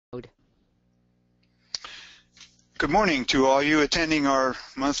Good morning to all you attending our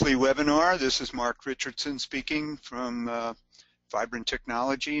monthly webinar. This is Mark Richardson speaking from Vibrant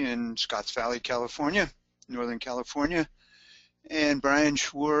Technology in Scotts Valley, California, Northern California. And Brian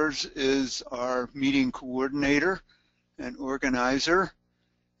Schwartz is our meeting coordinator and organizer.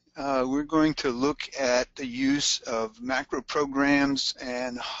 We're going to look at the use of macro programs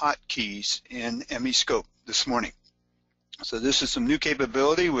and hotkeys in MEscope this morning. So this is some new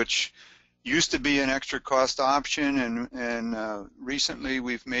capability which used to be an extra cost option, and recently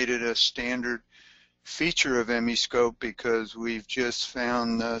we've made it a standard feature of MEscope because we've just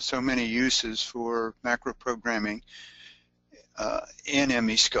found so many uses for macro programming in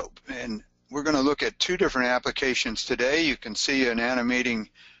MEscope. And we're going to look at two different applications today. You can see an animating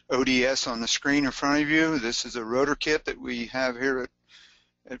ODS on the screen in front of you. This is a rotor kit that we have here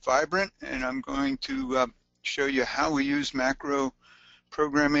at Vibrant, and I'm going to show you how we use macro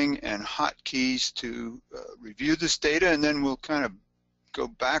programming and hotkeys to review this data, and then we'll kind of go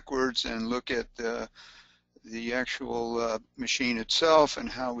backwards and look at the actual machine itself and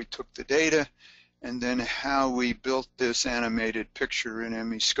how we took the data, and then how we built this animated picture in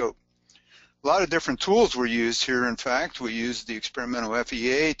MEscope. A lot of different tools were used here. In fact, we used the experimental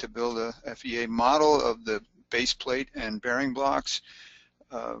FEA to build a FEA model of the base plate and bearing blocks.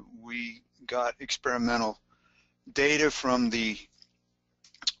 We got experimental data from the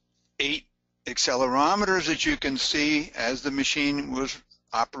 8 accelerometers that you can see as the machine was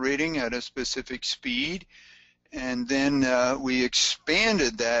operating at a specific speed, and then we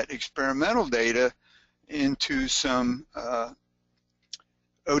expanded that experimental data into some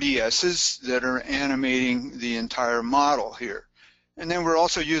ODSs that are animating the entire model here. And then we're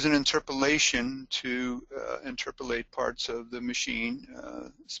also using interpolation to interpolate parts of the machine,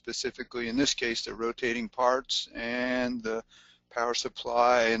 specifically in this case the rotating parts and the power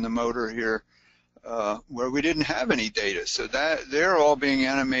supply and the motor here, where we didn't have any data. So that they're all being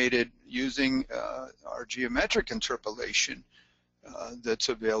animated using our geometric interpolation that's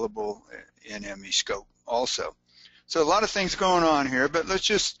available in MEscope also. So a lot of things going on here, but let's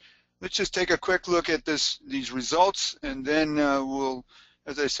just take a quick look at these results, and then we'll,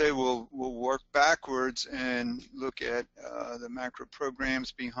 as I say, we'll work backwards and look at the macro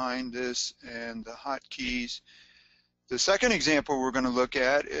programs behind this and the hotkeys. The second example we're going to look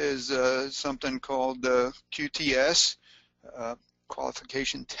at is something called the QTS,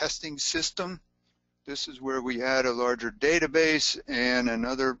 Qualification Testing System. This is where we add a larger database and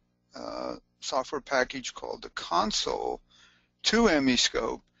another software package called the console to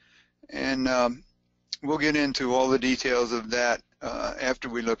MEscope, and we'll get into all the details of that after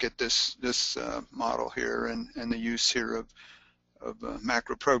we look at this model here and the use here of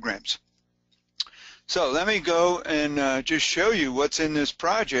macro programs. So let me go and just show you what's in this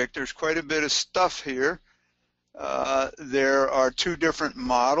project. There's quite a bit of stuff here. There are two different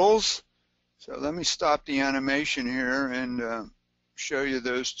models. So let me stop the animation here and show you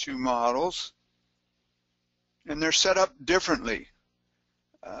those two models. And they're set up differently.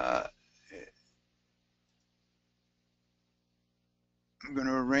 I'm going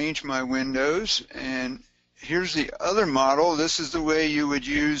to arrange my windows, and here's the other model. This is the way you would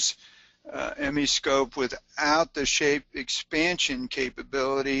use MEscope without the shape expansion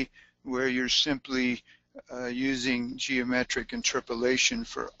capability, where you're simply using geometric interpolation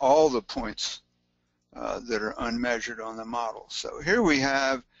for all the points that are unmeasured on the model. So here we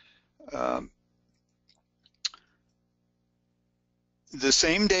have the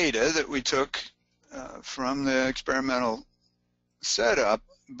same data that we took from the experimental setup,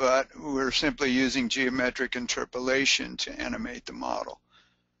 but we're simply using geometric interpolation to animate the model.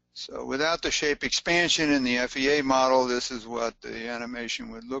 So without the shape expansion in the FEA model, this is what the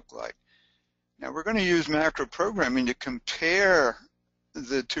animation would look like. Now we're going to use macro programming to compare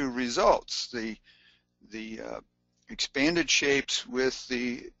the two results, the expanded shapes with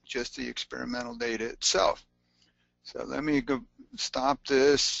just the experimental data itself. So let me go stop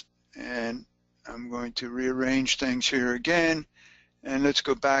this, and I'm going to rearrange things here again, and let's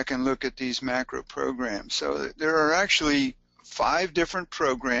go back and look at these macro programs. So there are actually 5 different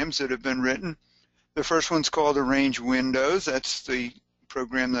programs that have been written. The first one's called Arrange Windows. That's the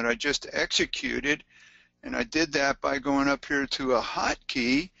program that I just executed, and I did that by going up here to a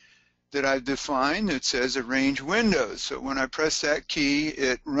hotkey that I've defined that says Arrange Windows. So when I press that key,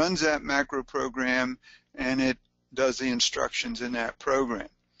 it runs that macro program and it does the instructions in that program.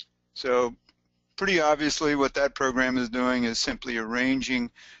 So pretty obviously what that program is doing is simply arranging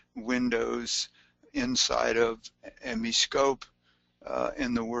windows inside of MEscope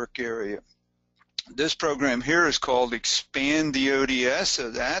in the work area. This program here is called Expand the ODS, so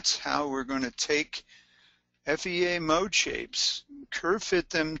that's how we're going to take FEA mode shapes, curve fit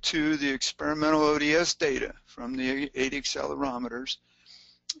them to the experimental ODS data from the 8 accelerometers,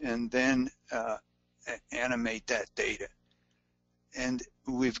 and then animate that data. And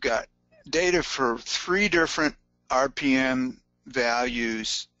we've got data for 3 different RPM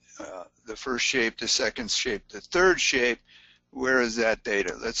values, the first shape, the second shape, the third shape. Where is that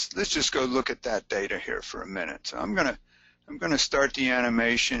data? Let's just go look at that data here for a minute. So I'm gonna start the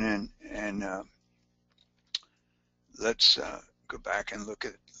animation and let's go back and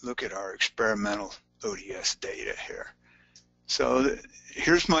look at our experimental ODS data here. So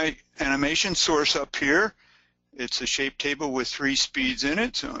here's my animation source up here. It's a shape table with 3 speeds in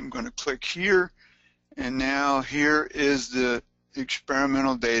it. So I'm going to click here, and now here is the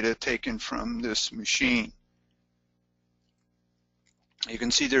experimental data taken from this machine. You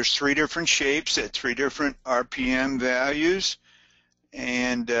can see there's 3 different shapes at 3 different RPM values,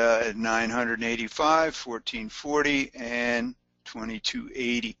 and at 985, 1440, and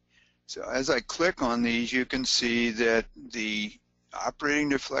 2280. So as I click on these, you can see that the operating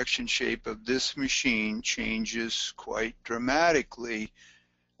deflection shape of this machine changes quite dramatically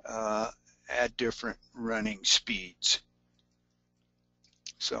at different running speeds.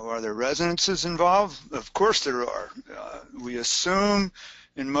 So are there resonances involved? Of course there are. We assume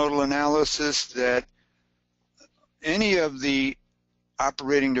in modal analysis that any of the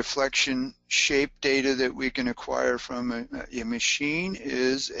operating deflection shape data that we can acquire from a machine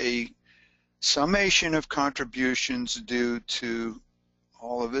is a summation of contributions due to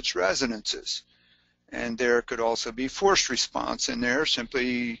all of its resonances. And there could also be forced response in there,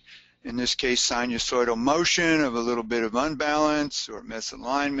 simply in this case sinusoidal motion of a little bit of unbalance or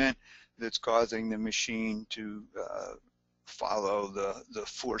misalignment that's causing the machine to follow the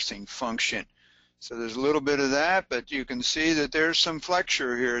forcing function. So there's a little bit of that, but you can see that there's some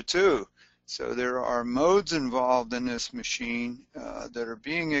flexure here too. So there are modes involved in this machine that are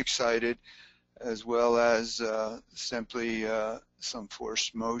being excited, as well as simply some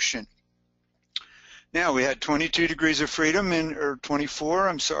forced motion. Now we had 22 degrees of freedom or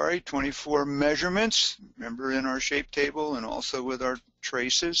 24 measurements, remember, in our shape table and also with our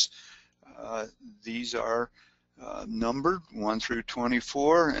traces. These are numbered 1 through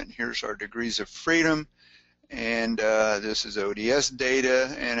 24, and here's our degrees of freedom, and this is ODS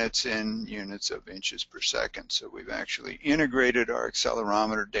data, and it's in units of inches per second. So we've actually integrated our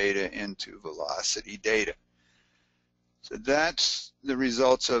accelerometer data into velocity data. So that's the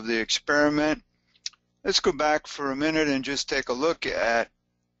results of the experiment. Let's go back for a minute and just take a look at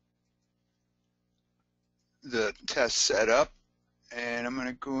the test setup. And I'm going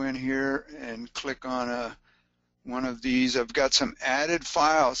to go in here and click on one of these. I've got some added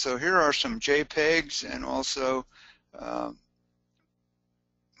files. So here are some JPEGs, and also, well,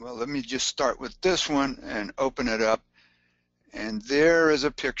 let me just start with this one and open it up. And there is a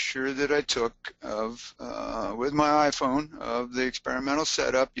picture that I took of with my iPhone of the experimental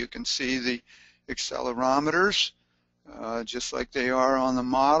setup. You can see the accelerometers just like they are on the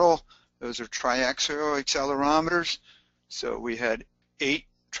model. Those are triaxial accelerometers. So we had 8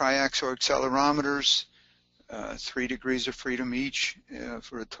 triaxial accelerometers, 3 degrees of freedom each,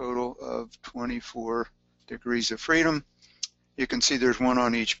 for a total of 24 degrees of freedom. You can see there's 1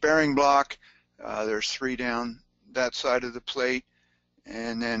 on each bearing block. There's 3 down that side of the plate,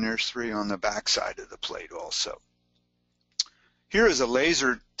 and then there's 3 on the back side of the plate also. Here is a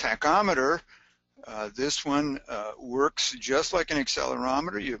laser tachometer. This one works just like an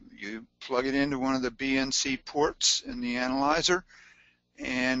accelerometer. You plug it into one of the BNC ports in the analyzer,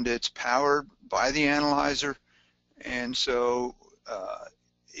 and it's powered by the analyzer. And so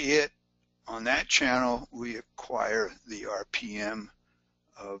on that channel, we acquire the RPM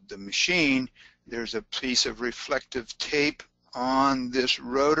of the machine. There's a piece of reflective tape on this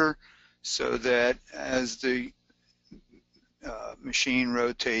rotor, so that as the machine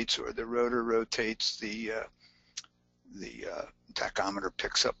rotates, or the rotor rotates, the tachometer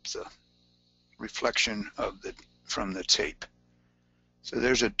picks up the reflection from the tape. So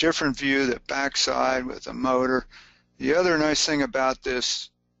there's a different view, the backside with the motor. The other nice thing about this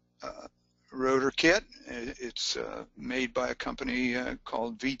rotor kit, it's made by a company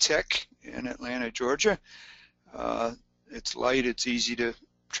called VTech in Atlanta, Georgia. It's light, it's easy to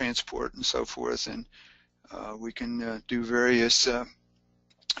transport and so forth, and we can do various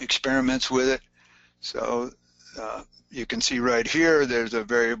experiments with it. So you can see right here there's a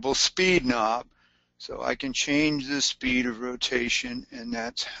variable speed knob, so I can change the speed of rotation, and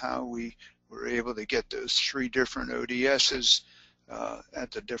that's how we were able to get those 3 different ODSs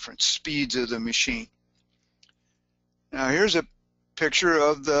at the different speeds of the machine. Now here's a picture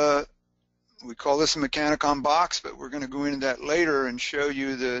of we call this a Mechanicon box, but we're going to go into that later and show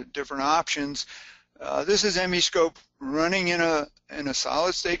you the different options. This is MEscope running in a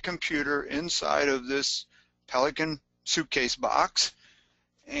solid-state computer inside of this Pelican suitcase box,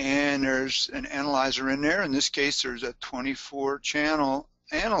 and there's an analyzer in there. In this case, there's a 24-channel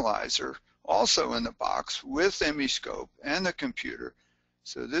analyzer also in the box with MEscope and the computer.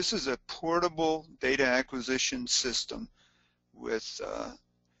 So this is a portable data acquisition system with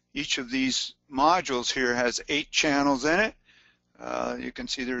each of these modules here has 8 channels in it. You can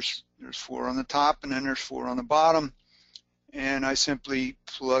see there's 4 on the top and then there's 4 on the bottom. And I simply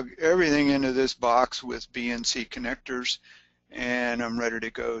plug everything into this box with BNC connectors, and I'm ready to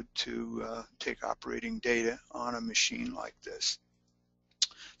go to take operating data on a machine like this.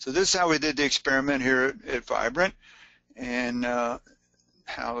 So this is how we did the experiment here at Vibrant, and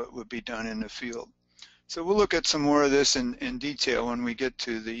how it would be done in the field. So we'll look at some more of this in detail when we get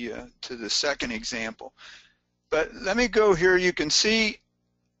to the second example. But let me go here. You can see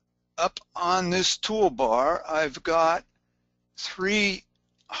up on this toolbar I've got 3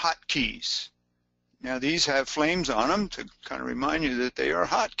 hotkeys. Now these have flames on them to kind of remind you that they are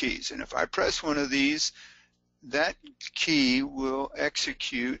hotkeys, and if I press one of these, that key will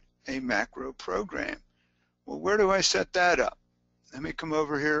execute a macro program. Well, where do I set that up? Let me come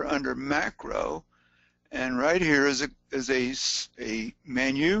over here under macro, and right here is a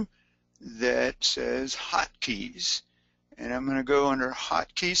menu that says hotkeys, and I'm going to go under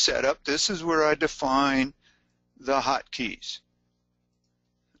hotkey setup. This is where I define the hotkeys.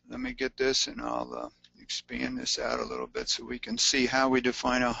 Let me get this, and I'll expand this out a little bit so we can see how we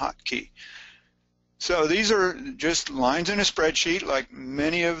define a hotkey. So these are just lines in a spreadsheet. Like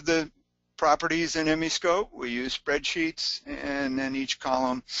many of the properties in MEscope, we use spreadsheets, and then each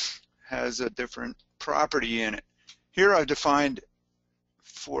column has a different property in it. Here I've defined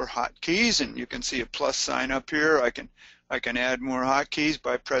 4 hotkeys, and you can see a plus sign up here. I can add more hotkeys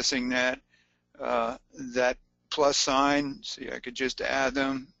by pressing that plus sign. See, I could just add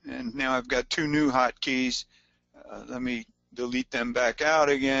them, and now I've got 2 new hotkeys. Let me delete them back out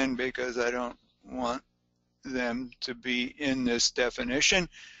again because I don't want them to be in this definition.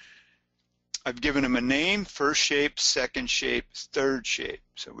 I've given them a name: first shape, second shape, third shape.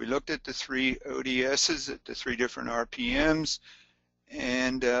 So we looked at the 3 ODSs at the 3 different RPMs,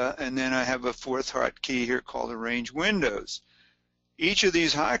 and then I have a 4th hotkey here called arrange windows. Each of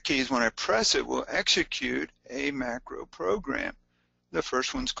these hotkeys, when I press it, will execute a macro program. The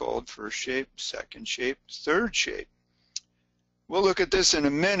first one's called first shape, second shape, third shape. We'll look at this in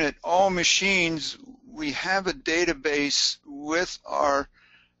a minute. All machines, we have a database with our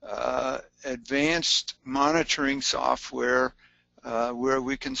advanced monitoring software where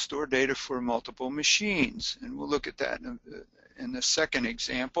we can store data for multiple machines, and we'll look at that in the second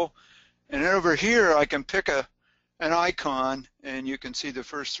example. And then over here I can pick an icon, and you can see the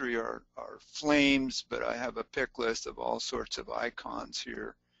first 3 are flames, but I have a pick list of all sorts of icons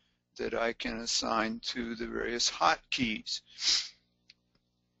here that I can assign to the various hotkeys.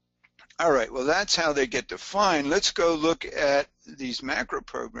 All right, well, that's how they get defined. Let's go look at these macro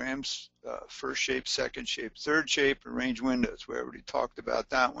programs, first shape, second shape, third shape, arrange windows. We already talked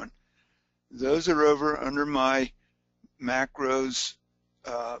about that one. Those are over under my macros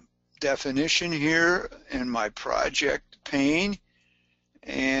definition here in my project pane,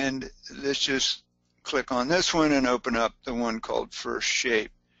 and let's just click on this one and open up the one called first shape.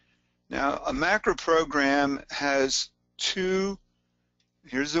 Now a macro program has 2,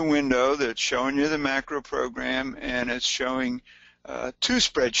 here's the window that's showing you the macro program, and it's showing 2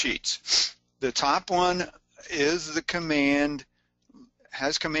 spreadsheets. The top one is the command,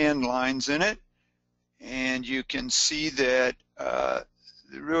 has command lines in it, and you can see that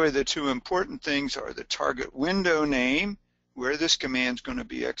really the 2 important things are the target window name, where this command is going to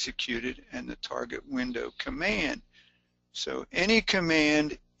be executed, and the target window command. So any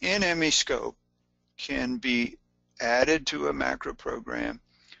command in MEscope can be added to a macro program,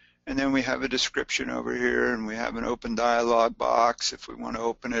 and then we have a description over here, and we have an open dialog box if we want to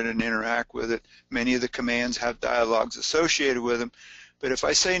open it and interact with it. Many of the commands have dialogues associated with them, but if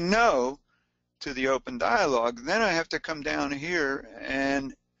I say no to the open dialog, then I have to come down here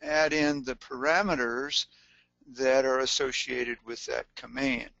and add in the parameters that are associated with that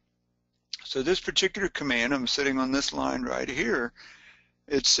command. So this particular command, I'm sitting on this line right here,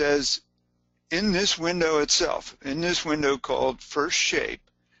 it says in this window itself, in this window called first shape,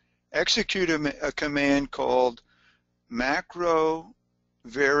 execute a command called macro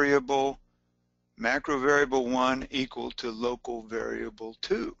variable macro variable 1 equal to local variable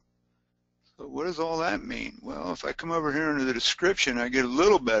 2. So what does all that mean? Well, if I come over here into the description, I get a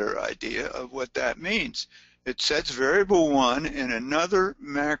little better idea of what that means. It sets variable 1 in another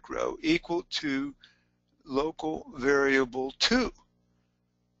macro equal to local variable 2.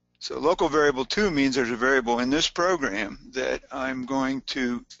 So local variable 2 means there's a variable in this program that I'm going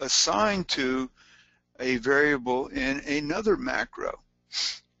to assign to a variable in another macro.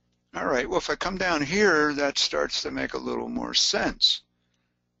 All right, well, if I come down here, that starts to make a little more sense.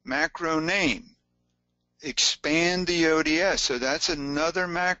 Macro name, expand the ODS. So that's another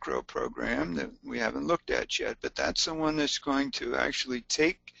macro program that we haven't looked at yet, but that's the one that's going to actually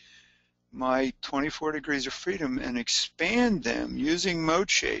take my 24 degrees of freedom and expand them using mode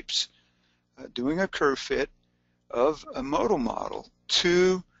shapes, doing a curve fit of a modal model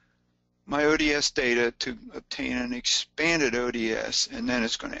to my ODS data to obtain an expanded ODS, and then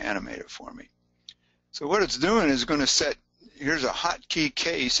it's going to animate it for me. So what it's doing is going to set, here's a hotkey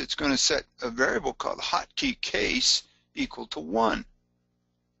case, it's going to set a variable called hotkey case equal to 1.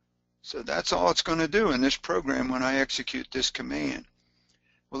 So that's all it's going to do in this program when I execute this command.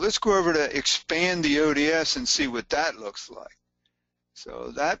 Well, let's go over to expand the ODS and see what that looks like.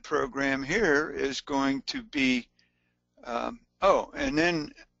 So that program here is going to be, and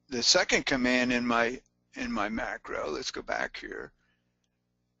then the second command in my macro, let's go back here,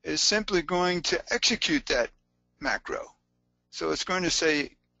 is simply going to execute that macro. So it's going to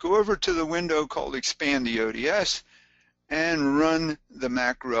say, go over to the window called expand the ODS and run the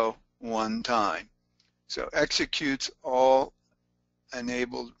macro one time. So executes all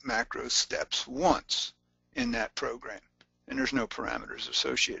enabled macro steps once in that program, and there's no parameters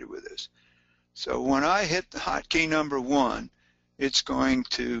associated with this. So when I hit the hotkey number 1, it's going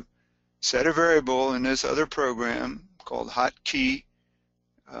to set a variable in this other program called hotkey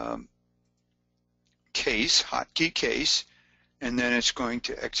case, and then it's going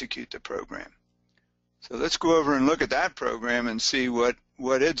to execute the program. So let's go over and look at that program and see what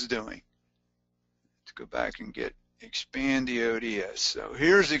it's doing. Let's go back and get expand the ODS. So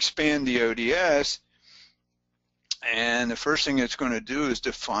here's expand the ODS, and the first thing it's going to do is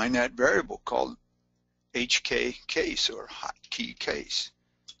define that variable called HK case or hotkey case.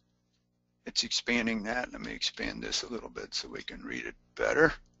 It's expanding that. Let me expand this a little bit so we can read it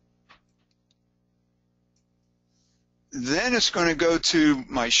better. Then it's going to go to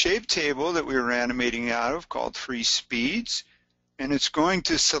my shape table that we were animating out of called free speeds, and it's going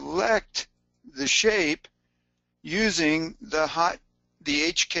to select the shape using the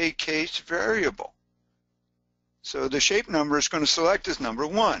HK case variable. So the shape number is going to select as number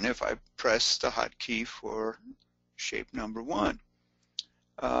 1 if I press the hotkey for shape number 1.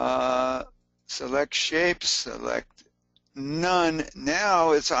 Select shape, select none.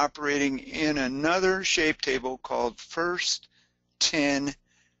 Now it's operating in another shape table called first 10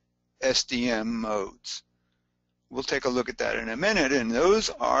 SDM modes. We'll take a look at that in a minute, and those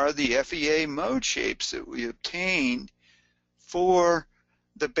are the FEA mode shapes that we obtained for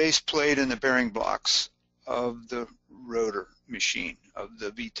the base plate and the bearing blocks of the rotor machine, of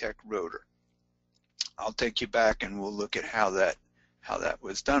the VTEC rotor. I'll take you back and we'll look at how that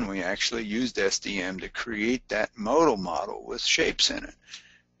was done. We actually used SDM to create that modal model with shapes in it.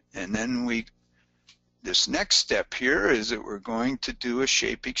 And then this next step here is that we're going to do a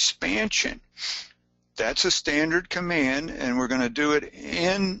shape expansion. That's a standard command, and we're going to do it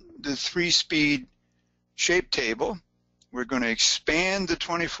in the 3-speed shape table. We're going to expand the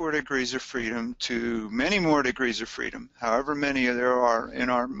 24 degrees of freedom to many more degrees of freedom, however many there are in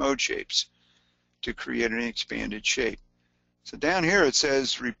our mode shapes, to create an expanded shape. So down here it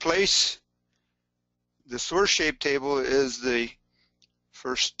says replace the source shape table is the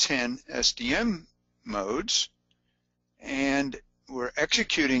first 10 SDM modes, and we're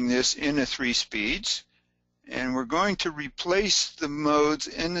executing this in the 3 speeds, and we're going to replace the modes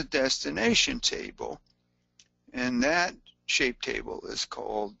in the destination table, and that shape table is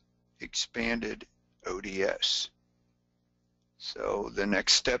called expanded ODS. So the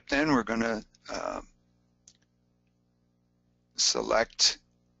next step then, we're going to select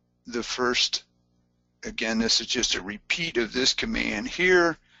the first, again, this is just a repeat of this command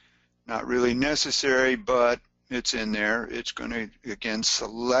here, not really necessary, but it's in there. It's going to, again,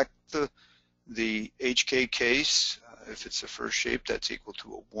 select the HK case. If it's the first shape, that's equal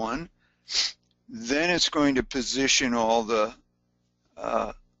to a 1. Then it's going to position all the,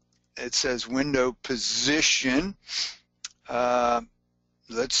 it says window position.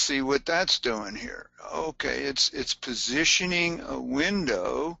 Let's see what that's doing here. Okay, it's positioning a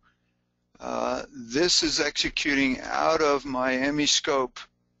window. This is executing out of my MEscope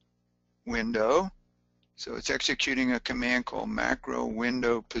window. So it's executing a command called macro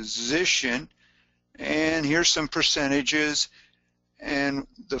window position. And here's some percentages. And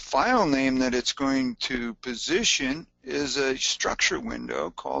the file name that it's going to position is a structure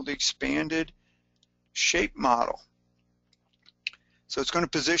window called expanded shape model. So it's going to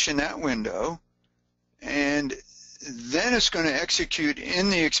position that window, and then it's going to execute in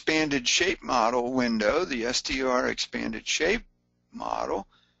the expanded shape model window, the STR expanded shape model,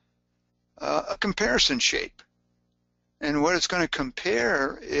 a comparison shape. And what it's going to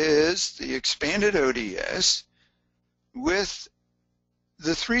compare is the expanded ODS with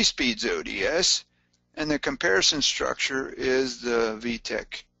the 3 speeds ODS, and the comparison structure is the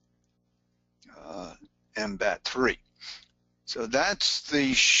VTech MBAT3. So that's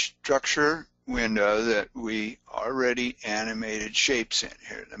the structure window that we already animated shapes in.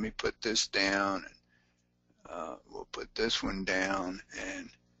 Here, let me put this down. We'll put this one down, and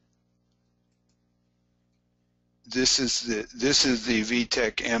this is the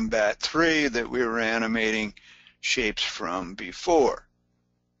VTech MBAT3 that we were animating shapes from before.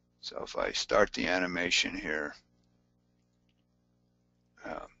 So if I start the animation here,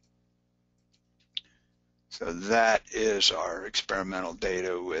 so that is our experimental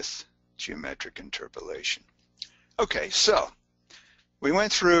data with geometric interpolation. Okay, so we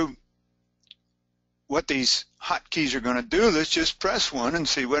went through what these hotkeys are going to do. Let's just press one and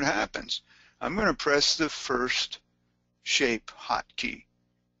see what happens. I'm going to press the first shape hotkey.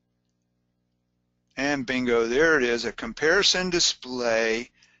 And bingo, there it is, a comparison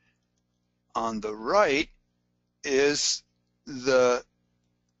display. On the right is the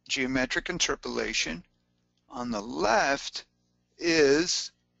geometric interpolation. On the left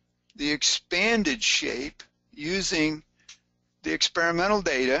is the expanded shape using the experimental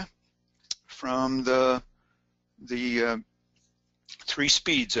data from the 3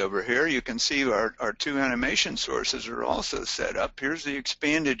 speeds over here. You can see our 2 animation sources are also set up. Here's the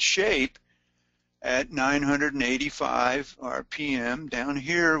expanded shape at 985 RPM. Down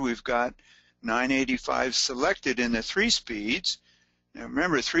here we've got 985 selected in the 3 speeds. Now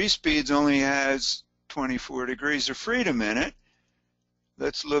remember, 3 speeds only has 24 degrees of freedom in it.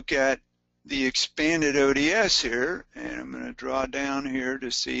 Let's look at the expanded ODS here, and I'm going to draw down here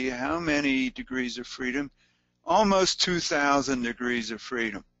to see how many degrees of freedom. Almost 2,000 degrees of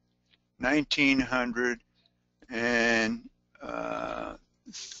freedom.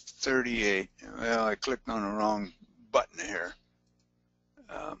 1938. Well, I clicked on the wrong button here.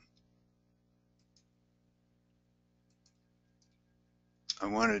 I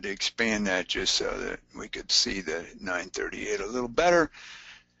wanted to expand that just so that we could see the 938 a little better.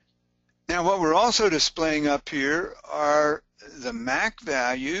 Now what we're also displaying up here are the MAC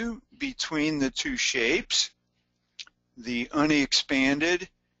value between the 2 shapes, the unexpanded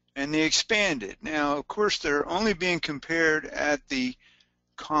and the expanded. Now of course they're only being compared at the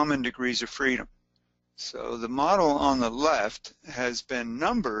common degrees of freedom. So the model on the left has been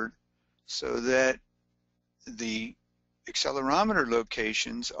numbered so that the accelerometer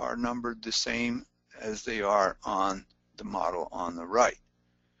locations are numbered the same as they are on the model on the right.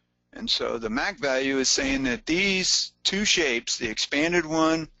 And so the MAC value is saying that these 2 shapes, the expanded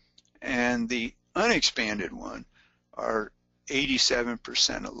one and the unexpanded one, are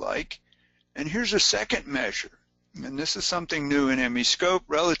 87% alike. And here's a second measure. And this is something new in MEscope,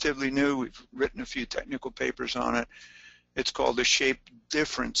 relatively new. We've written a few technical papers on it. It's called the shape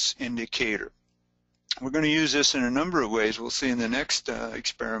difference indicator. We're going to use this in a number of ways. We'll see in the next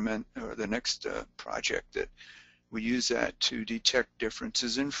experiment or the next project that we use that to detect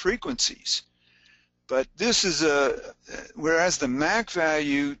differences in frequencies. But this is whereas the MAC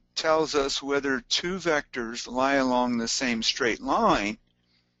value tells us whether 2 vectors lie along the same straight line,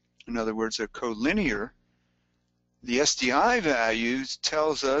 in other words, they're collinear, the SDI values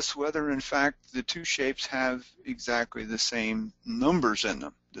tells us whether in fact the 2 shapes have exactly the same numbers in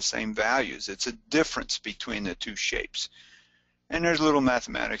them, the same values. It's a difference between the 2 shapes. And there's a little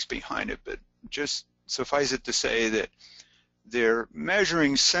mathematics behind it, but just suffice it to say that they're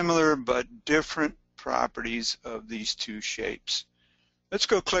measuring similar but different properties of these 2 shapes. Let's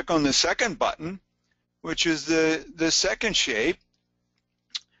go click on the second button, which is the second shape.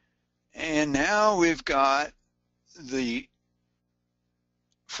 And now we've got the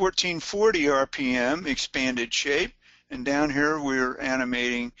 1440 RPM expanded shape, and down here we're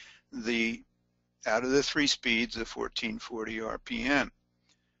animating out of the 3 speeds, the 1440 RPM.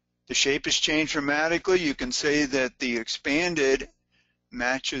 The shape has changed dramatically. You can say that the expanded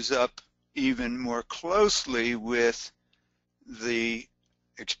matches up even more closely with the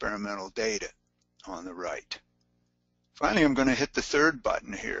experimental data on the right. Finally, I'm going to hit the third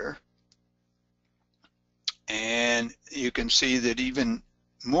button here, And you can see that even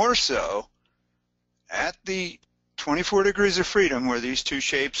more so at the 24 degrees of freedom, where these two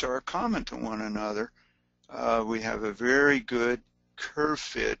shapes are common to one another, we have a very good curve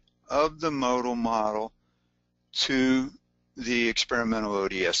fit of the modal model to the experimental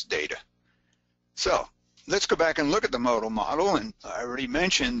ODS data. So let's go back and look at the modal model, and I already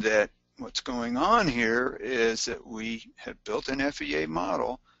mentioned that what's going on here is that we have built an FEA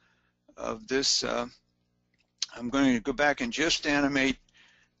model of this. I'm going to go back and just animate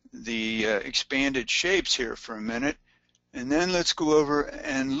the expanded shapes here for a minute, and then let's go over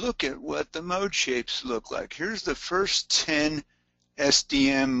and look at what the mode shapes look like. Here's the first 10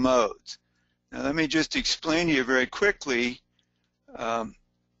 SDM modes. Now let me just explain to you very quickly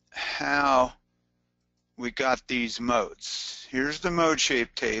how we got these modes. Here's the mode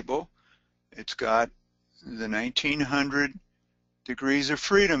shape table. It's got the 1900 degrees of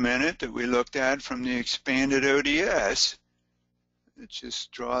freedom in it that we looked at from the expanded ODS. Let's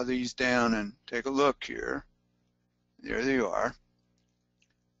just draw these down and take a look here. There they are.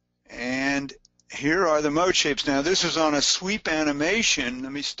 And here are the mode shapes. Now this is on a sweep animation.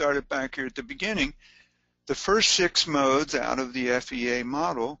 Let me start it back here at the beginning. The first 6 modes out of the FEA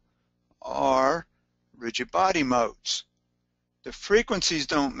model are rigid body modes. The frequencies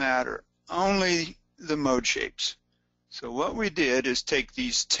don't matter, only the mode shapes. So what we did is take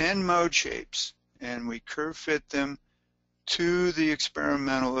these 10 mode shapes and we curve fit them to the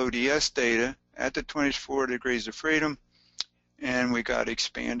experimental ODS data at the 24 degrees of freedom, and we got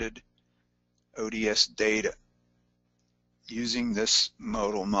expanded ODS data using this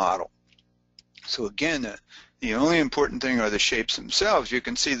modal model. So again, the only important thing are the shapes themselves. You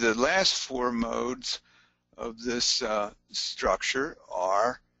can see the last 4 modes of this structure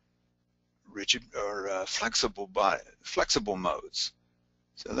are rigid or flexible modes.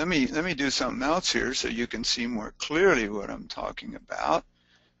 So let me do something else here so you can see more clearly what I'm talking about.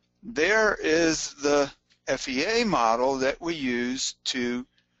 There is the FEA model that we use to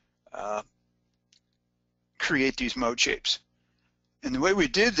create these mode shapes. And the way we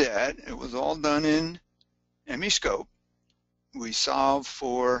did that, it was all done in MEscope. We solved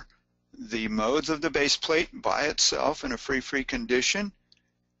for the modes of the base plate by itself in a free condition,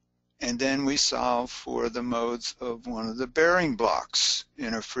 and then we solve for the modes of one of the bearing blocks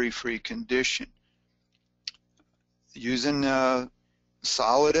in a free condition. Using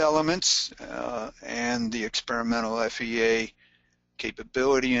solid elements and the experimental FEA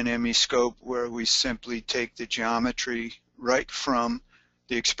capability in MEscope, where we simply take the geometry right from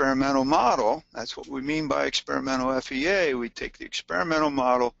the experimental model. That's what we mean by experimental FEA. We take the experimental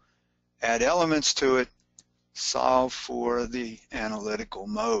model, add elements to it, solve for the analytical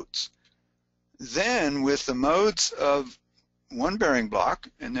modes. Then with the modes of one bearing block,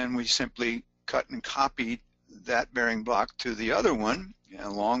 and then we simply cut and copied that bearing block to the other one,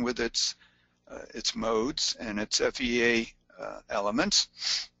 along with its modes and its FEA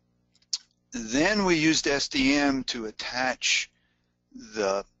elements. Then we used SDM to attach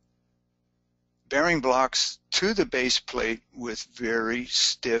the bearing blocks to the base plate with very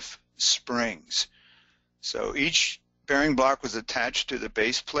stiff springs. So each bearing block was attached to the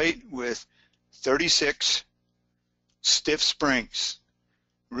base plate with 36 stiff springs.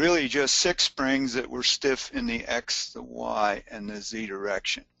 Really just 6 springs that were stiff in the X, the Y, and the Z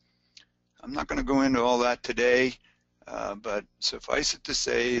direction. I'm not going to go into all that today, but suffice it to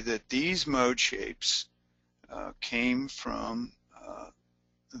say that these mode shapes came from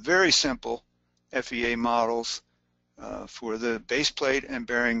very simple FEA models for the base plate and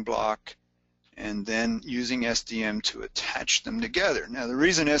bearing block, and then using SDM to attach them together. Now the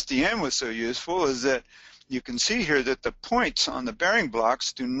reason SDM was so useful is that you can see here that the points on the bearing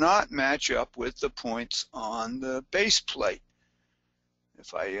blocks do not match up with the points on the base plate.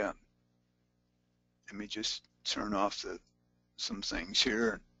 If I let me just turn off some things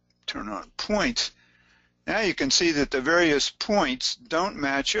here and turn on points. Now you can see that the various points don't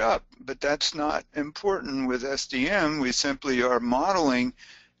match up, but that's not important with SDM. We simply are modeling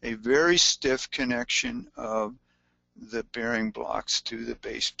a very stiff connection of the bearing blocks to the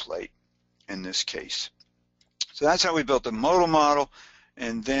base plate in this case. So that's how we built the modal model.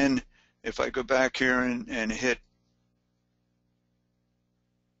 And then if I go back here and hit,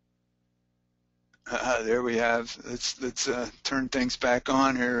 there we have, let's turn things back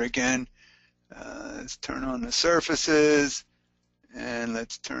on here again. Let's turn on the surfaces, and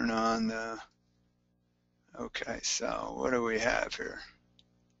let's turn on the, okay, so what do we have here?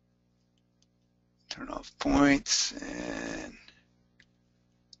 Turn off points, and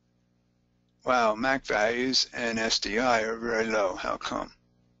wow, MAC values and SDI are very low. How come?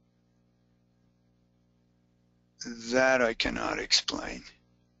 that I cannot explain.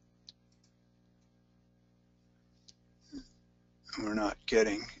 We're not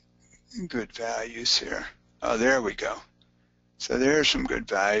getting good values here. Oh, there we go. So there's some good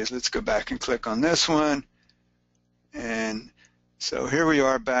values. Let's go back and click on this one. And so here we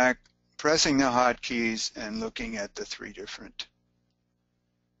are back pressing the hotkeys and looking at the three different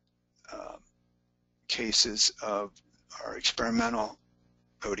cases of our experimental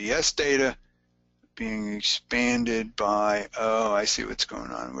ODS data being expanded by, oh, I see what's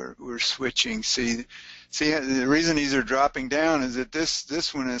going on. We're switching. See, the reason these are dropping down is that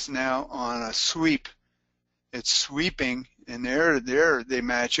this one is now on a sweep. It's sweeping, and there they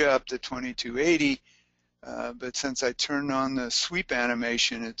match up to 2280. But since I turned on the sweep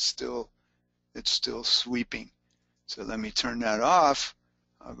animation, it's still sweeping. So let me turn that off.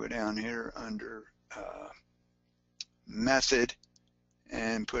 I'll go down here under Method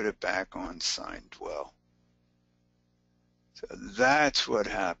and put it back on signed well. So that's what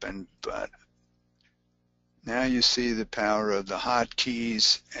happened. But now you see the power of the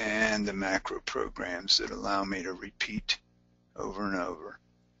hotkeys and the macro programs that allow me to repeat over and over.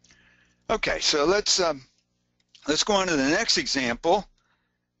 Okay, so let's go on to the next example,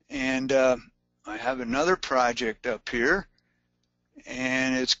 and I have another project up here,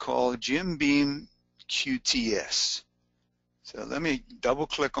 and it's called Jim Beam QTS. So let me double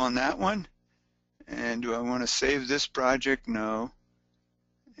click on that one, and do I want to save this project? No,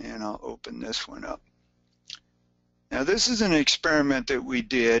 and I'll open this one up. Now this is an experiment that we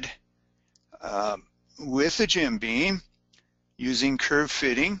did with the Jim Beam using curve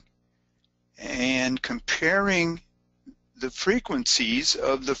fitting and comparing the frequencies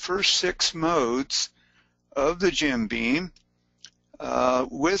of the first 6 modes of the Jim Beam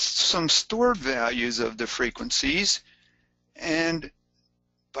with some stored values of the frequencies. And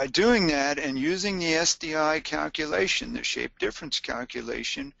by doing that and using the SDI calculation, the shape difference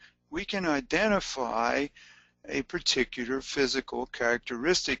calculation, we can identify a particular physical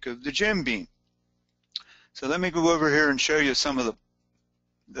characteristic of the Jim Beam. So let me go over here and show you some of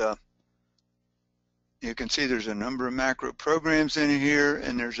you can see there's a number of macro programs in here,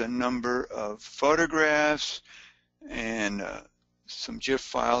 and there's a number of photographs and some GIF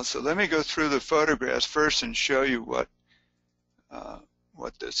files. So let me go through the photographs first and show you what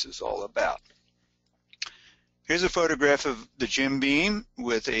this is all about. Here's a photograph of the Jim Beam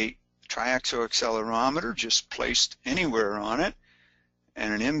with a triaxial accelerometer just placed anywhere on it,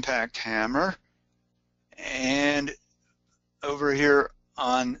 and an impact hammer. And over here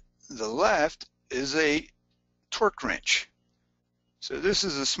on the left is a torque wrench. So this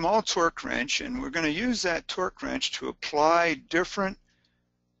is a small torque wrench, and we're going to use that torque wrench to apply different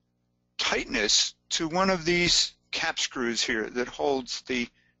tightness to one of these cap screws here that holds the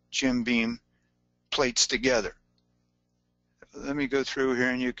Jim Beam plates together. Let me go through here,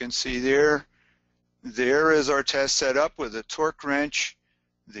 and you can see there is our test set up with a torque wrench,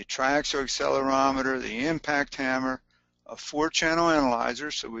 the triaxial accelerometer, the impact hammer, a 4-channel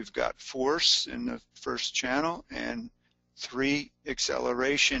analyzer, so we've got force in the first channel and 3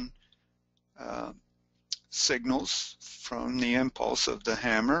 acceleration signals from the impulse of the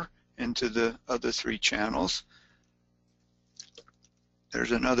hammer into the other 3 channels.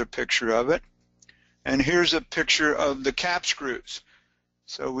 There's another picture of it. And here's a picture of the cap screws.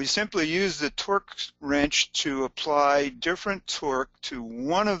 So we simply use the torque wrench to apply different torque to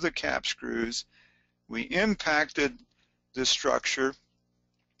one of the cap screws. We impacted the structure,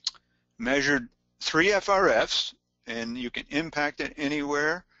 measured 3 FRFs, and you can impact it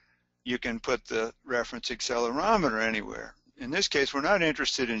anywhere. You can put the reference accelerometer anywhere. In this case, we're not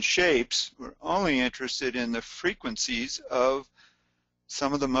interested in shapes. We're only interested in the frequencies of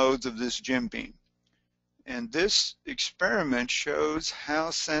some of the modes of this Jim Beam. And this experiment shows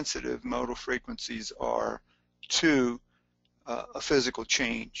how sensitive modal frequencies are to a physical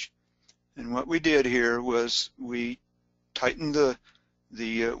change. And what we did here was we tightened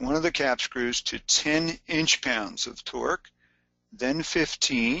one of the cap screws to 10 inch-pounds of torque, then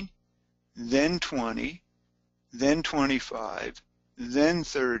 15, then 20, then 25, then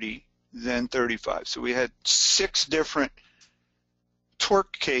 30, then 35. So we had 6 different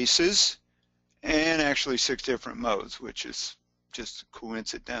torque cases, and actually 6 different modes, which is just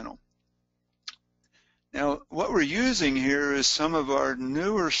coincidental. Now, what we're using here is some of our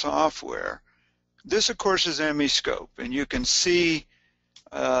newer software. This, of course, is MEscope, and you can see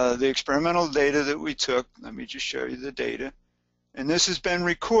the experimental data that we took. Let me just show you the data. And this has been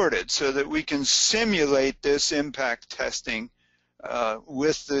recorded so that we can simulate this impact testing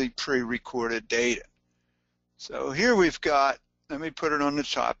with the pre-recorded data. So here we've got, let me put it on the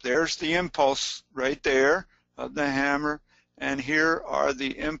top. There's the impulse right there of the hammer, and here are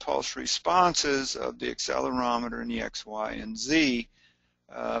the impulse responses of the accelerometer and the X, Y, and Z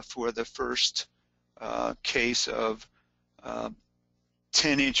for the first case of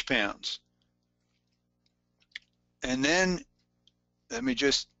 10 inch-pounds. And then let me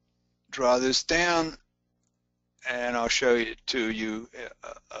just draw this down, and I'll show it to you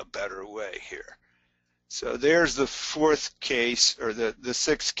a better way here. So there's the fourth case, or the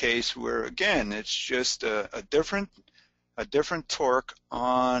sixth case, where again it's just a different torque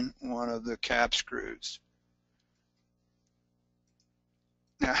on one of the cap screws.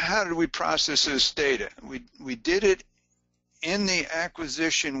 Now, how did we process this data? We did it in the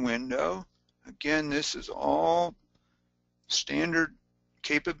acquisition window. Again, this is all standard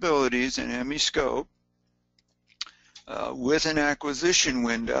capabilities in MEscope with an acquisition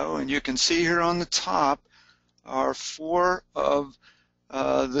window, and you can see here on the top are 4 of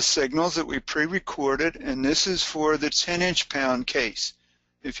the signals that we pre-recorded, and this is for the 10 inch-pound case.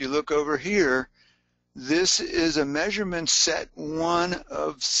 If you look over here, this is a measurement set 1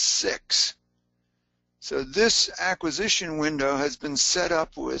 of 6. So this acquisition window has been set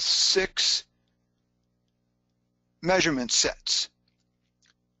up with 6 measurement sets.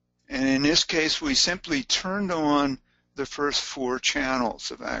 And in this case, we simply turned on the first 4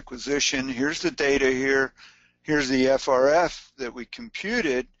 channels of acquisition. Here's the data here. Here's the FRF that we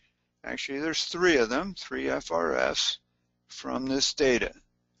computed. Actually, there's 3 of them, 3 FRFs from this data.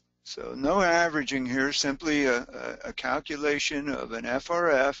 So no averaging here, simply a calculation of an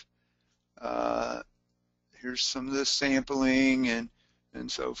FRF. Here's some of the sampling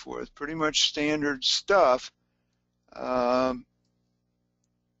and so forth. Pretty much standard stuff.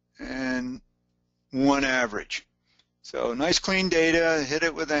 And 1 average. So nice clean data, hit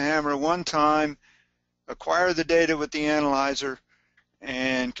it with a hammer 1 time, acquire the data with the analyzer,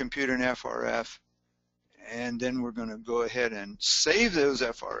 and compute an FRF. And then we're going to go ahead and save those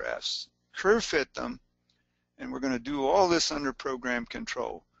FRFs, curve fit them, and we're going to do all this under program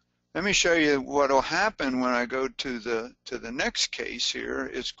control. Let me show you what will happen when I go to the next case here.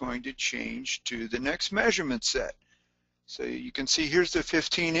 It's going to change to the next measurement set. So you can see here's the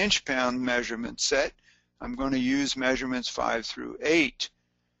 15 inch-pound measurement set. I'm going to use measurements 5 through 8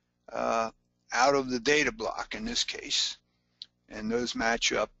 out of the data block in this case. And those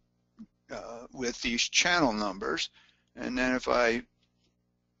match up with these channel numbers. And then if I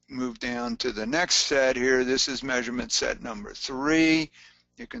move down to the next set here, this is measurement set number 3.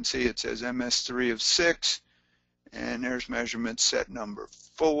 You can see it says MS3 of 6. And there's measurement set number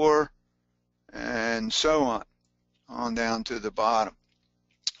 4, and so on down to the bottom.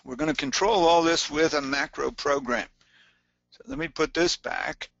 We're going to control all this with a macro program. So let me put this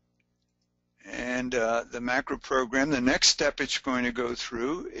back. And the macro program, the next step it's going to go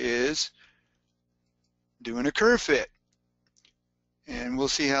through is doing a curve fit. And we'll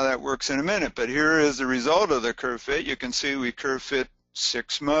see how that works in a minute. But here is the result of the curve fit. You can see we curve fit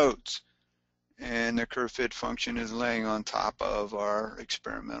 6 modes. And the curve fit function is laying on top of our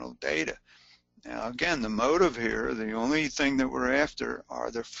experimental data. Now again, the motive here, the only thing that we're after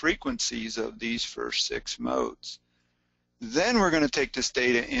are the frequencies of these first 6 modes. Then we're going to take this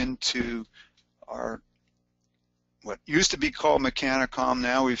data into our what used to be called Mechanicom.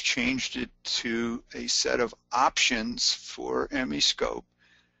 Now we've changed it to a set of options for MEscope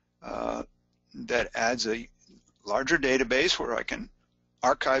that adds a larger database where I can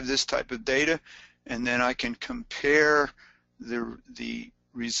archive this type of data, and then I can compare the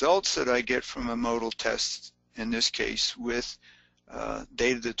results that I get from a modal test in this case with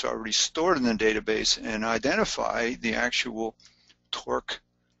data that's already stored in the database and identify the actual torque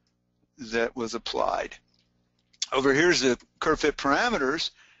that was applied. Over here's the curve fit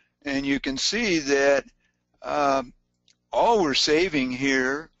parameters, and you can see that all we're saving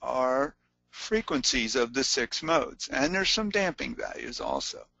here are frequencies of the 6 modes, and there's some damping values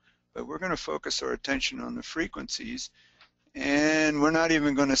also, but we're going to focus our attention on the frequencies, and we're not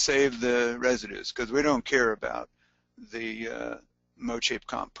even going to save the residues because we don't care about the mode shape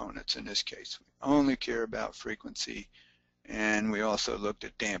components in this case. We only care about frequency, and we also looked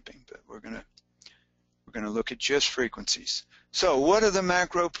at damping, but we're going to look at just frequencies. So what are the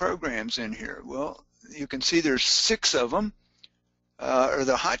macro programs in here? Well, you can see there's 6 of them, or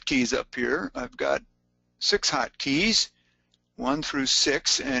the hotkeys up here. I've got 6 hotkeys, 1 through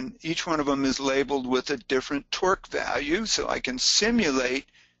 6, and each one of them is labeled with a different torque value, so I can simulate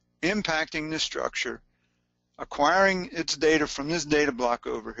impacting the structure, acquiring its data from this data block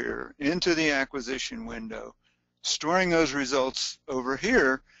over here into the acquisition window, storing those results over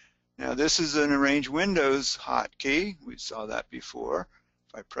here. Now this is an Arrange Windows hotkey. We saw that before.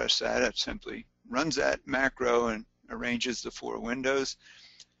 If I press that, it simply runs that macro and arranges the 4 windows.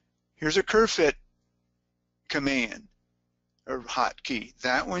 Here's a curve fit command or hotkey.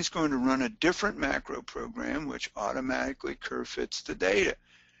 That one's going to run a different macro program which automatically curve fits the data.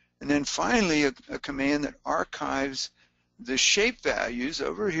 And then finally a command that archives the shape values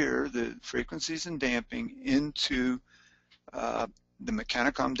over here, the frequencies and damping, into the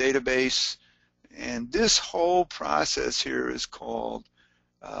Mechanicom database. And this whole process here is called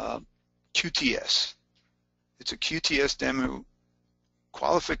QTS. It's a QTS demo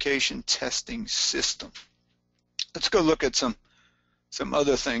qualification testing system. Let's go look at some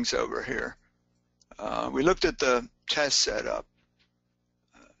other things over here. We looked at the test setup.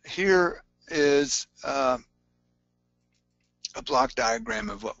 Here is a block diagram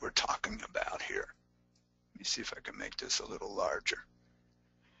of what we're talking about here. Let me see if I can make this a little larger.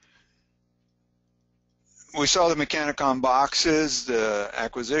 We saw the Mechanicom boxes, the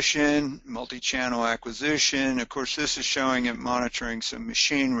acquisition, multi-channel acquisition. Of course, this is showing it monitoring some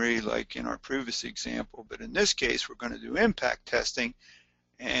machinery like in our previous example, but in this case, we're going to do impact testing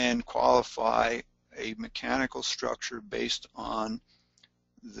and qualify a mechanical structure based on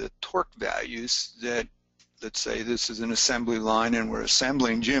the torque values that, let's say this is an assembly line and we're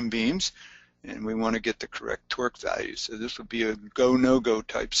assembling gym beams and we want to get the correct torque values. So this would be a go, no-go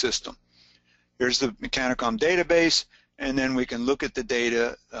type system. Here's the Mechanicom database, and then we can look at the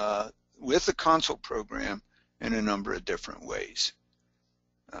data with the console program in a number of different ways.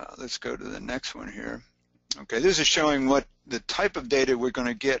 Let's go to the next one here. Okay, this is showing what the type of data we're going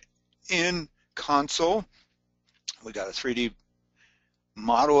to get in console. We got a 3D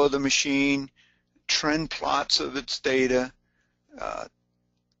model of the machine, trend plots of its data,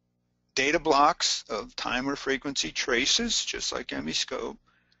 data blocks of time or frequency traces, just like MEscope.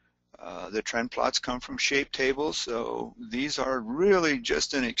 The trend plots come from shape tables, so these are really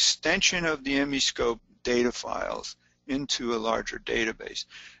just an extension of the MEscope data files into a larger database.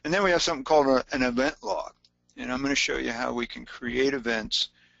 And then we have something called an event log, and I'm going to show you how we can create events.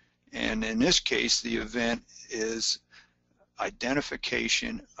 And in this case, the event is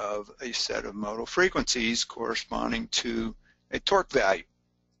identification of a set of modal frequencies corresponding to a torque value.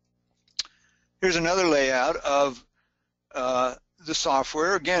 Here's another layout of the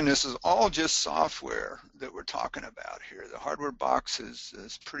software. Again, this is all just software that we're talking about here. The hardware box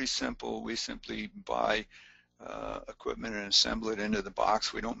is pretty simple. We simply buy equipment and assemble it into the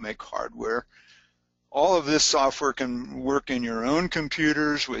box. We don't make hardware. All of this software can work in your own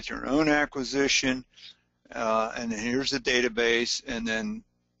computers with your own acquisition. And then here's the database, and then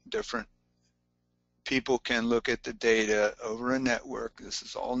different people can look at the data over a network. This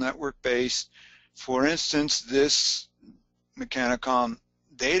is all network-based. For instance, this Mechanicom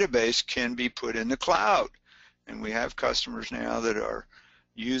database can be put in the cloud, and we have customers now that are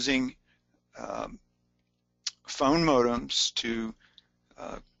using phone modems to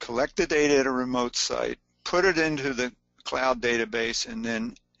collect the data at a remote site, put it into the cloud database, and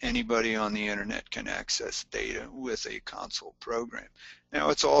then anybody on the internet can access data with a console program. Now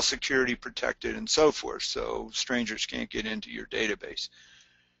it's all security protected and so forth, so strangers can't get into your database.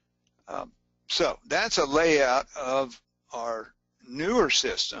 So that's a layout of our newer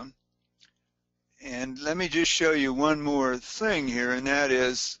system. And let me just show you one more thing here, and that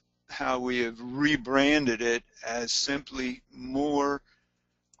is how we have rebranded it as simply more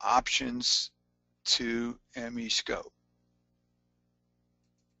options to MEscope.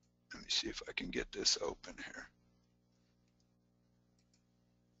 Let me see if I can get this open here.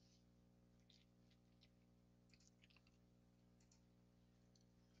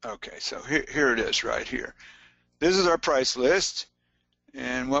 Okay, so here it is right here. This is our price list,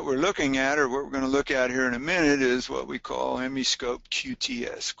 and what we're looking at, or what we're going to look at here in a minute, is what we call MEscope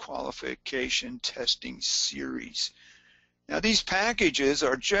QTS, Qualification Testing Series. Now these packages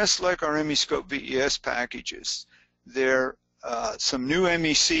are just like our MEscope VES packages. They're some new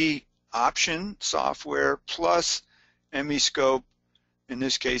MEC option software plus MEscope, in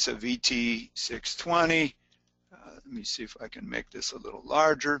this case a VT620. Let me see if I can make this a little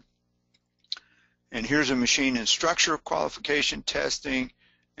larger. And here's a machine and structure qualification testing,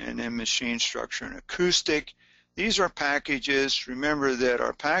 and then machine structure and acoustic. These are packages. Remember that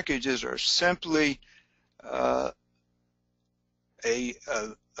our packages are simply a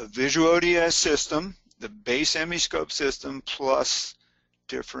visual ODS system, the base MEscope system, plus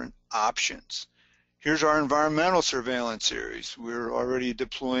different options. Here's our environmental surveillance series. We're already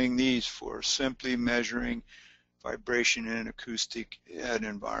deploying these for simply measuring vibration and acoustic at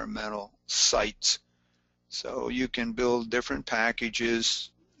environmental sites. So you can build different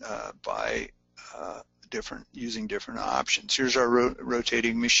packages by using different options. Here's our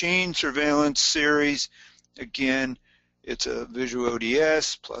rotating machine surveillance series. Again, it's a visual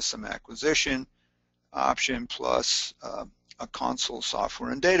ODS plus some acquisition option plus a console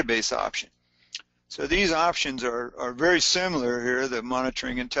software and database option. So these options are very similar here, the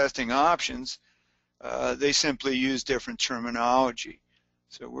monitoring and testing options. They simply use different terminology.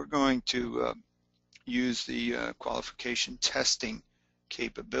 So we're going to use the qualification testing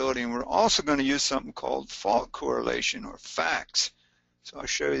capability, and we're also going to use something called fault correlation or FACS. So I'll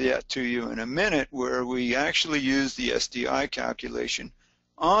show you that to you in a minute, where we actually use the SDI calculation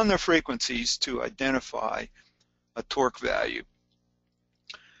on the frequencies to identify a torque value.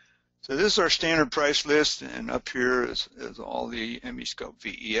 So this is our standard price list, and up here is all the MEscope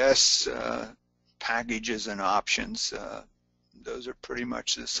VES packages and options. Those are pretty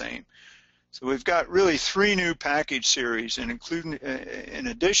much the same. So we've got really 3 new package series, and including, in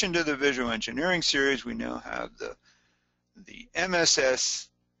addition to the visual engineering series, we now have the MSS,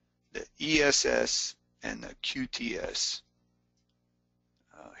 the ESS, and the QTS.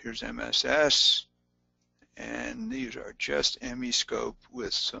 Here's MSS, and these are just MEscope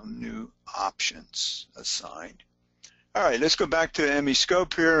with some new options assigned. All right, let's go back to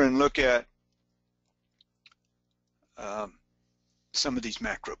MEscope here and look at some of these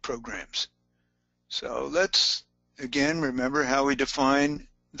macro programs. So let's again remember how we define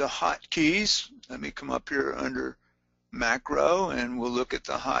the hotkeys. Let me come up here under macro and we'll look at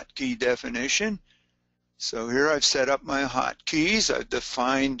the hotkey definition. So here I've set up my hotkeys.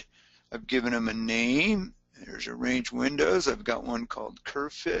 I've given them a name. There's a range windows. I've got one called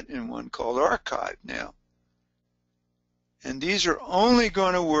curve fit and one called archive now. And these are only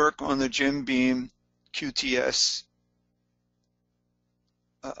going to work on the Jim Beam QTS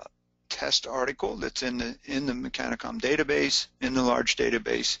test article that's in the Mechanicom database, in the large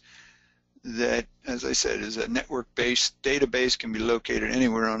database that, as I said, is a network-based database, can be located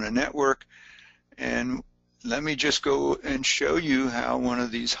anywhere on a network. And let me just go and show you how one of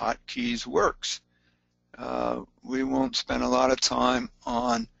these hotkeys works. We won't spend a lot of time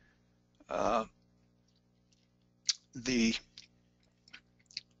on the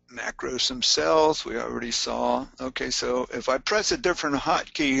macros themselves. We already saw. Okay, so if I press a different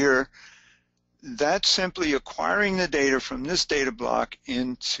hotkey here, that's simply acquiring the data from this data block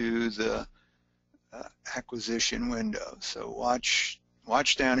into the acquisition window. So watch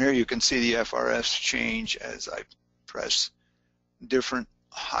down here. You can see the FRS change as I press different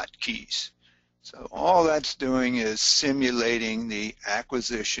hotkeys. So all that's doing is simulating the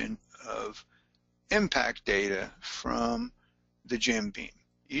acquisition of impact data from the Jim Beam.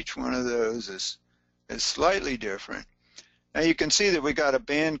 Each one of those is slightly different. Now you can see that we got a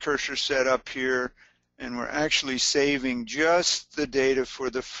band cursor set up here, and we're actually saving just the data for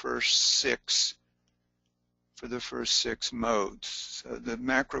the first six modes. So the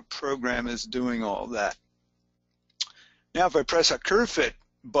macro program is doing all that. Now if I press a curve fit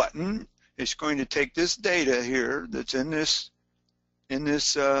button, it's going to take this data here that's in this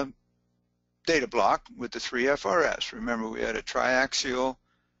data block with the 3 FRS. Remember, we had a triaxial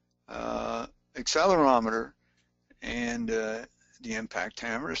accelerometer and the impact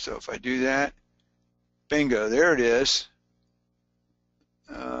hammer. So if I do that, bingo, there it is.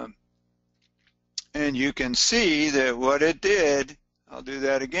 And you can see that what it did, I'll do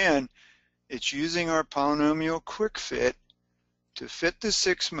that again, it's using our polynomial quick fit to fit the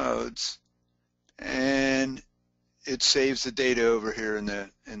 6 modes, and it saves the data over here in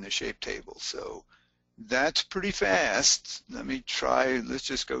the shape table. So that's pretty fast. Let me try, let's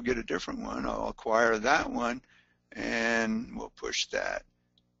just go get a different one. I'll acquire that one and we'll push that.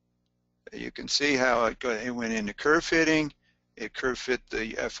 You can see how it went into curve fitting, it curve fit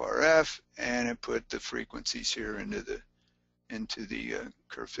the FRF, and it put the frequencies here into the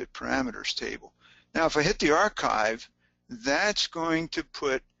curve fit parameters table. Now if I hit the archive, that's going to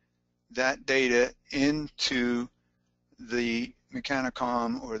put that data into the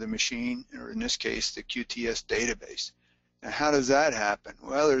Mechanicom or the machine, or in this case the QTS database. Now how does that happen?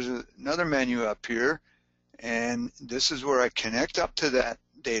 Well, there's another menu up here, and this is where I connect up to that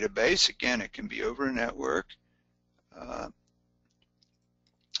database. Again, it can be over a network.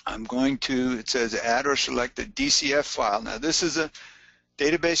 I'm going to, it says add or select the DCF file. Now this is a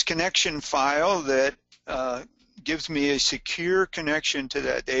database connection file that gives me a secure connection to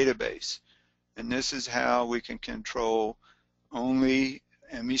that database. And this is how we can control only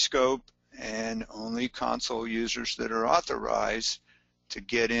MEscope and only console users that are authorized to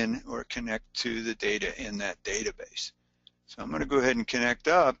get in or connect to the data in that database. So I'm going to go ahead and connect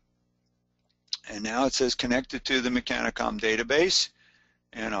up, and now it says connected to the Mechanicom database,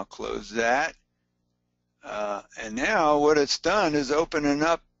 and I'll close that. And now what it's done is opening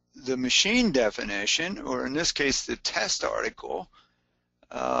up the machine definition, or in this case the test article,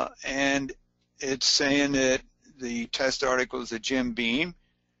 and it's saying that the test article is a Jim Beam,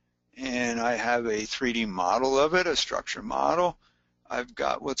 and I have a 3D model of it, a structure model. I've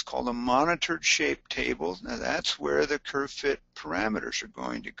got what's called a monitored shape table. Now that's where the curve fit parameters are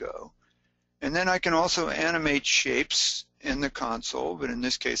going to go. And then I can also animate shapes in the console, but in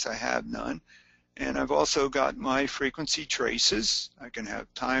this case I have none. And I've also got my frequency traces. I can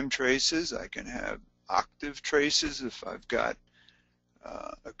have time traces. I can have octave traces if I've got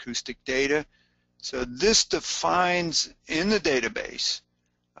acoustic data. So this defines in the database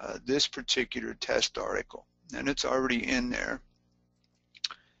this particular test article, and it's already in there.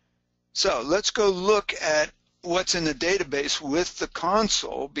 So let's go look at what's in the database with the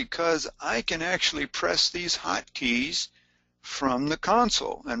console, because I can actually press these hotkeys from the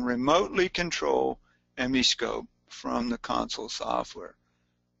console and remotely control MEscope from the console software.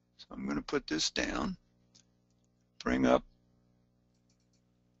 So I'm going to put this down, bring up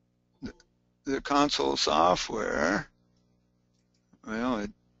the console software. Well,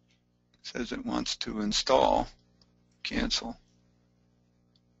 it says it wants to install. Cancel.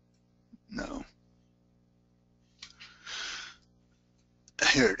 No.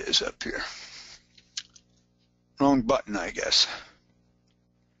 Here it is up here. Wrong button, I guess.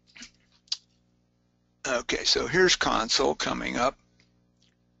 Okay, so here's console coming up.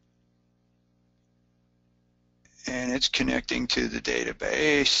 And it's connecting to the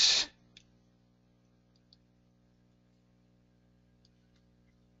database.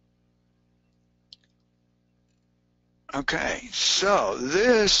 Okay, so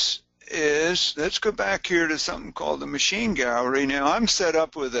this is, let's go back here to something called the machine gallery. Now I'm set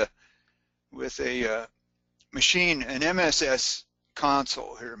up with a machine, an MSS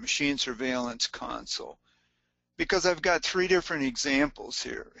console here, machine surveillance console, because I've got three different examples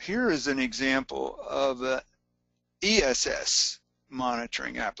here. Here is an example of a ESS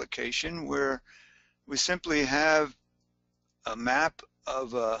monitoring application where we simply have a map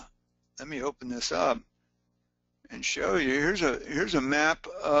of a, let me open this up and show you. Here's a map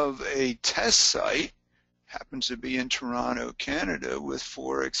of a test site, happens to be in Toronto, Canada, with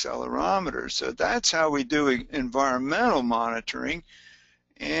 4 accelerometers. So that's how we do environmental monitoring,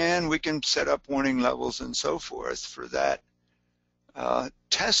 and we can set up warning levels and so forth for that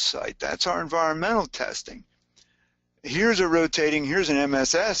test site. That's our environmental testing. Here's an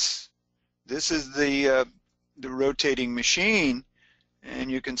MSS. This is the rotating machine,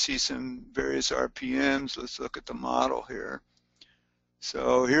 and you can see some various RPMs. Let's look at the model here.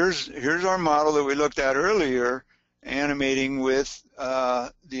 So here's our model that we looked at earlier, animating with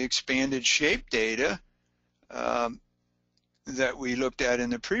the expanded shape data that we looked at in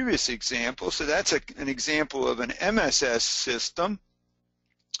the previous example. So that's an example of an MSS system.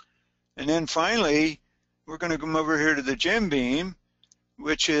 And then finally, we're going to come over here to the Jim Beam,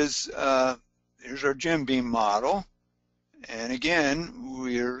 which is, here's our Jim Beam model. And again,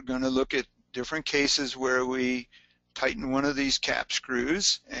 we're going to look at different cases where we tighten one of these cap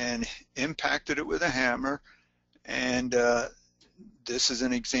screws and impacted it with a hammer. And this is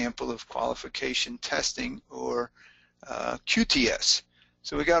an example of qualification testing, or QTS.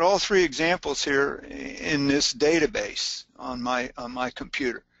 So we got all three examples here in this database on my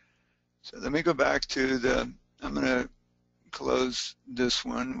computer. So let me go back to I'm going to close this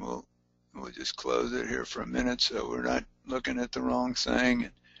one. We'll just close it here for a minute so we're not looking at the wrong thing.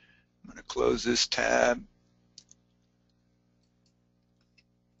 I'm going to close this tab.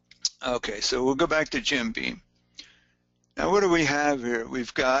 Okay, so we'll go back to Jim Beam. Now what do we have here?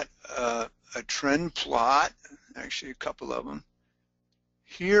 We've got a trend plot, actually a couple of them.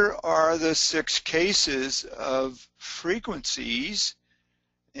 Here are the 6 cases of frequencies,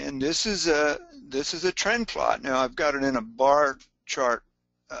 and this is a trend plot. Now I've got it in a bar chart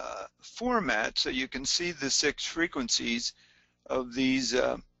format, so you can see the 6 frequencies of these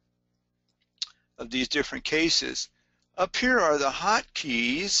different cases. Up here are the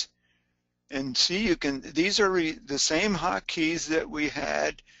hotkeys, and see, these are the same hotkeys that we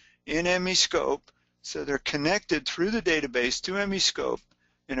had in MEscope, so they're connected through the database to MEscope.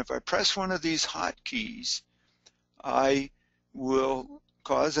 And if I press one of these hotkeys, I will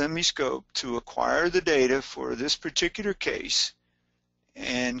cause MEscope to acquire the data for this particular case,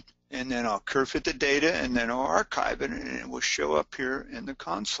 and then I'll curve fit the data, and then I'll archive it, and it will show up here in the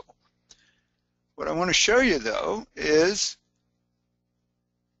console. What I want to show you, though, is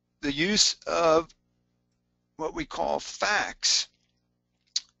the use of what we call facts.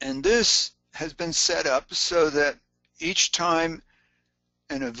 And this has been set up so that each time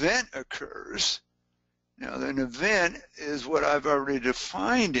an event occurs, Now, an event is what I've already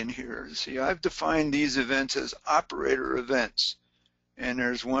defined in here. See, I've defined these events as operator events, and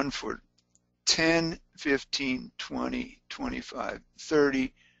there's one for 10, 15, 20, 25,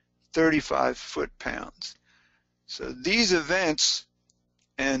 30, 35 foot-pounds. So these events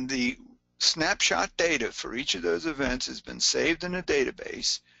and the snapshot data for each of those events has been saved in a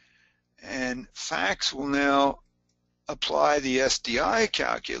database, and FACS will now apply the SDI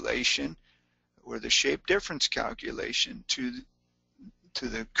calculation or the shape difference calculation to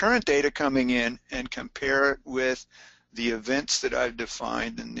the current data coming in and compare it with the events that I've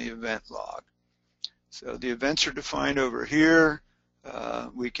defined in the event log. So the events are defined over here.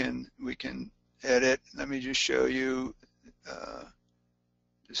 We can edit. Let me just show you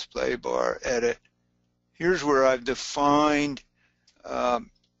display bar, edit. Here's where I've defined a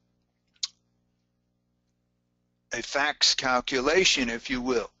FACS calculation, if you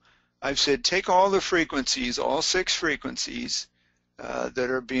will. I've said take all the frequencies, all 6 frequencies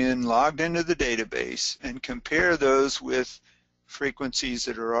that are being logged into the database, and compare those with frequencies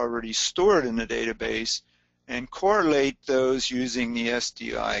that are already stored in the database, and correlate those using the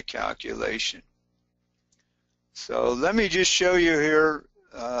SDI calculation. So let me just show you here.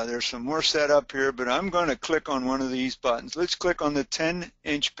 There's some more setup here, but I'm going to click on one of these buttons. Let's click on the 10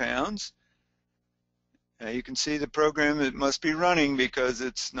 inch-pounds. You can see the program, it must be running because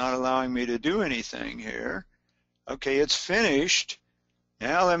it's not allowing me to do anything here. Okay, it's finished.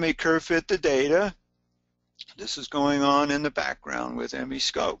 Now let me curve fit the data. This is going on in the background with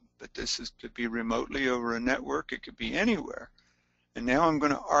MEscope, but could be remotely over a network. It could be anywhere. And now I'm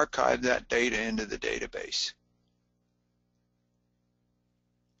going to archive that data into the database.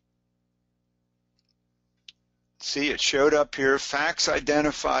 See, it showed up here. FACS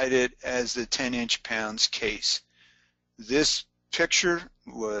identified it as the 10 inch-pounds case. This picture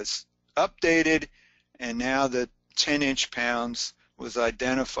was updated, and now the 10 inch-pounds was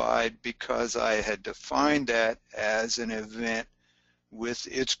identified because I had defined that as an event with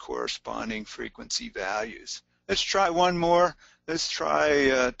its corresponding frequency values. Let's try one more. Let's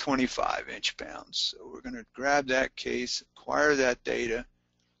try 25 inch-pounds. So we're going to grab that case, acquire that data.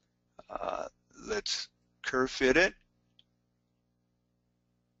 Let's curve fit it.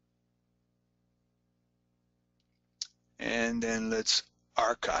 And then let's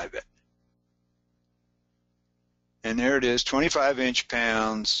archive it. And there it is, 25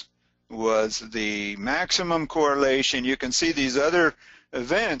 inch-pounds was the maximum correlation. You can see these other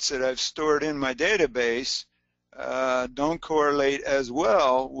events that I've stored in my database don't correlate as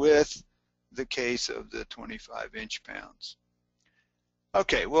well with the case of the 25 inch-pounds.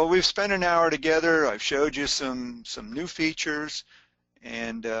 Okay, well, we've spent an hour together. I've showed you some new features,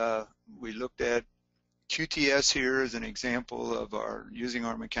 and we looked at QTS here as an example of using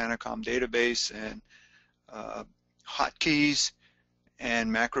our Mechanicom database, and hotkeys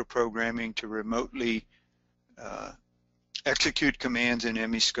and macro programming to remotely execute commands in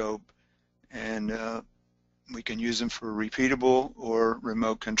MEscope, and we can use them for repeatable or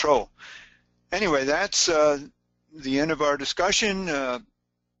remote control. Anyway, that's the end of our discussion,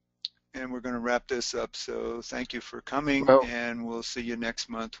 and we're going to wrap this up. So thank you for coming, and we'll see you next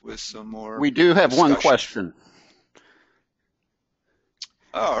month with some more. We do have one question.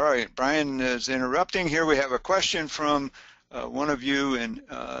 All right, Brian is interrupting. Here we have a question from one of you, and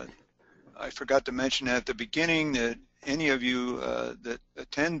I forgot to mention at the beginning that any of you that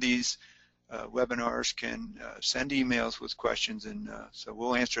attend these webinars can send emails with questions, and so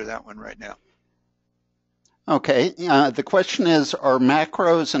we'll answer that one right now. Okay, the question is, are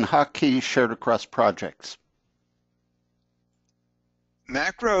macros and hotkeys shared across projects?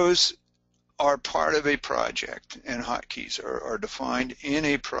 Macros are part of a project, and hotkeys are defined in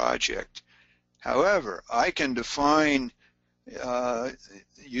a project. However, I can define,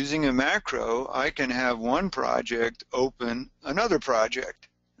 using a macro, I can have one project open another project.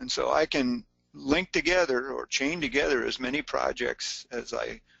 And so I can link together or chain together as many projects as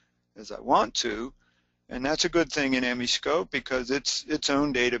I want to. And that's a good thing in MEscope because its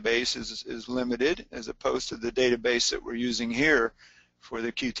own database is limited as opposed to the database that we're using here for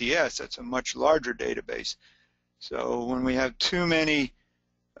the QTS. That's a much larger database. So when we have too many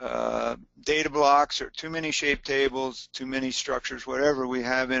data blocks or too many shape tables, too many structures, whatever we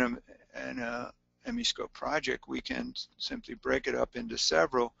have in a MEscope project, we can simply break it up into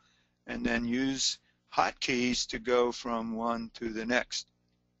several and then use hotkeys to go from one to the next.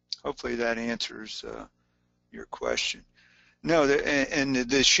 Hopefully that answers your question. No, and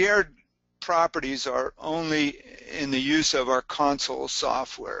the shared properties are only in the use of our console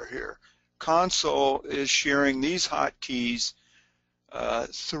software here. Console is sharing these hotkeys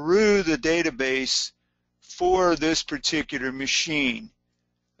through the database for this particular machine.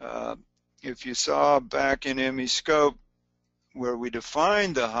 If you saw back in MEscope where we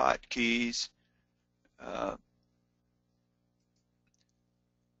defined the hotkeys,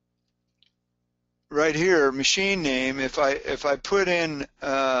 right here, machine name, if I put in,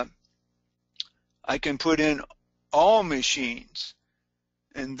 I can put in all machines,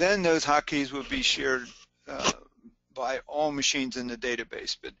 and then those hotkeys will be shared by all machines in the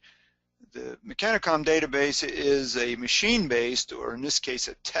database. But the Mechanicom database is a machine-based, or in this case,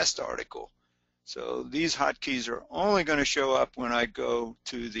 a test article. So these hotkeys are only going to show up when I go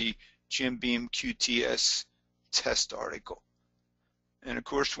to the Jim Beam QTS test article. And of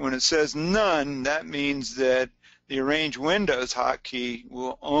course, when it says none, that means that the Arrange Windows hotkey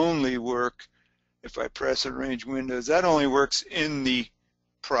will only work if I press Arrange Windows. That only works in the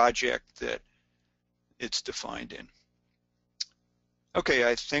project that it's defined in. Okay,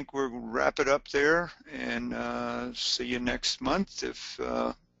 I think we'll wrap it up there, and see you next month if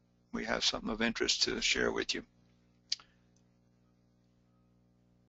we have something of interest to share with you.